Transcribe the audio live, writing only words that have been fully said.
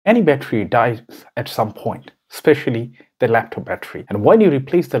Any battery dies at some point, especially the laptop battery. And when you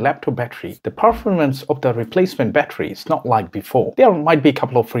replace the laptop battery, the performance of the replacement battery is not like before. There might be a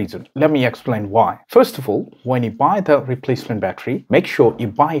couple of reasons. Let me explain why. First of all, when you buy the replacement battery, make sure you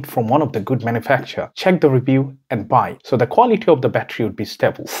buy it from one of the good manufacturers. Check the review and buy it, so the quality of the battery would be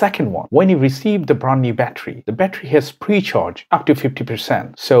stable. Second one, when you receive the brand new battery, the battery has pre-charge up to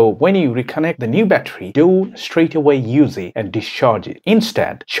 50%. So when you reconnect the new battery, don't straight away use it and discharge it.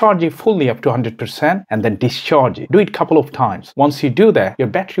 Instead, charge it fully up to 100% and then discharge it. Do it couple of times. Once you do that, your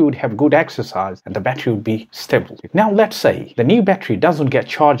battery would have good exercise and the battery would be stable. Now let's say the new battery doesn't get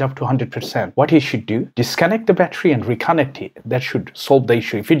charged up to 100%. What you should do, disconnect the battery and reconnect it. That should solve the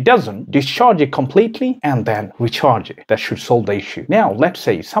issue. If it doesn't, discharge it completely and then recharge it. That should solve the issue. Now let's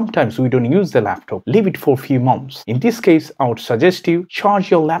say sometimes we don't use the laptop, leave it for a few months. In this case, I would suggest you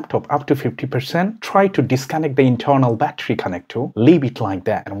charge your laptop up to 50%, try to disconnect the internal battery connector, leave it like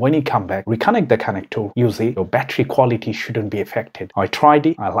that, and when you come back, reconnect the connector, use it. Your battery quality shouldn't be affected. I tried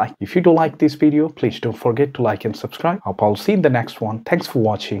it, I like it. If you do like this video, please don't forget to like and subscribe. I'll see you in the next one. Thanks for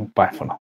watching. Bye for now.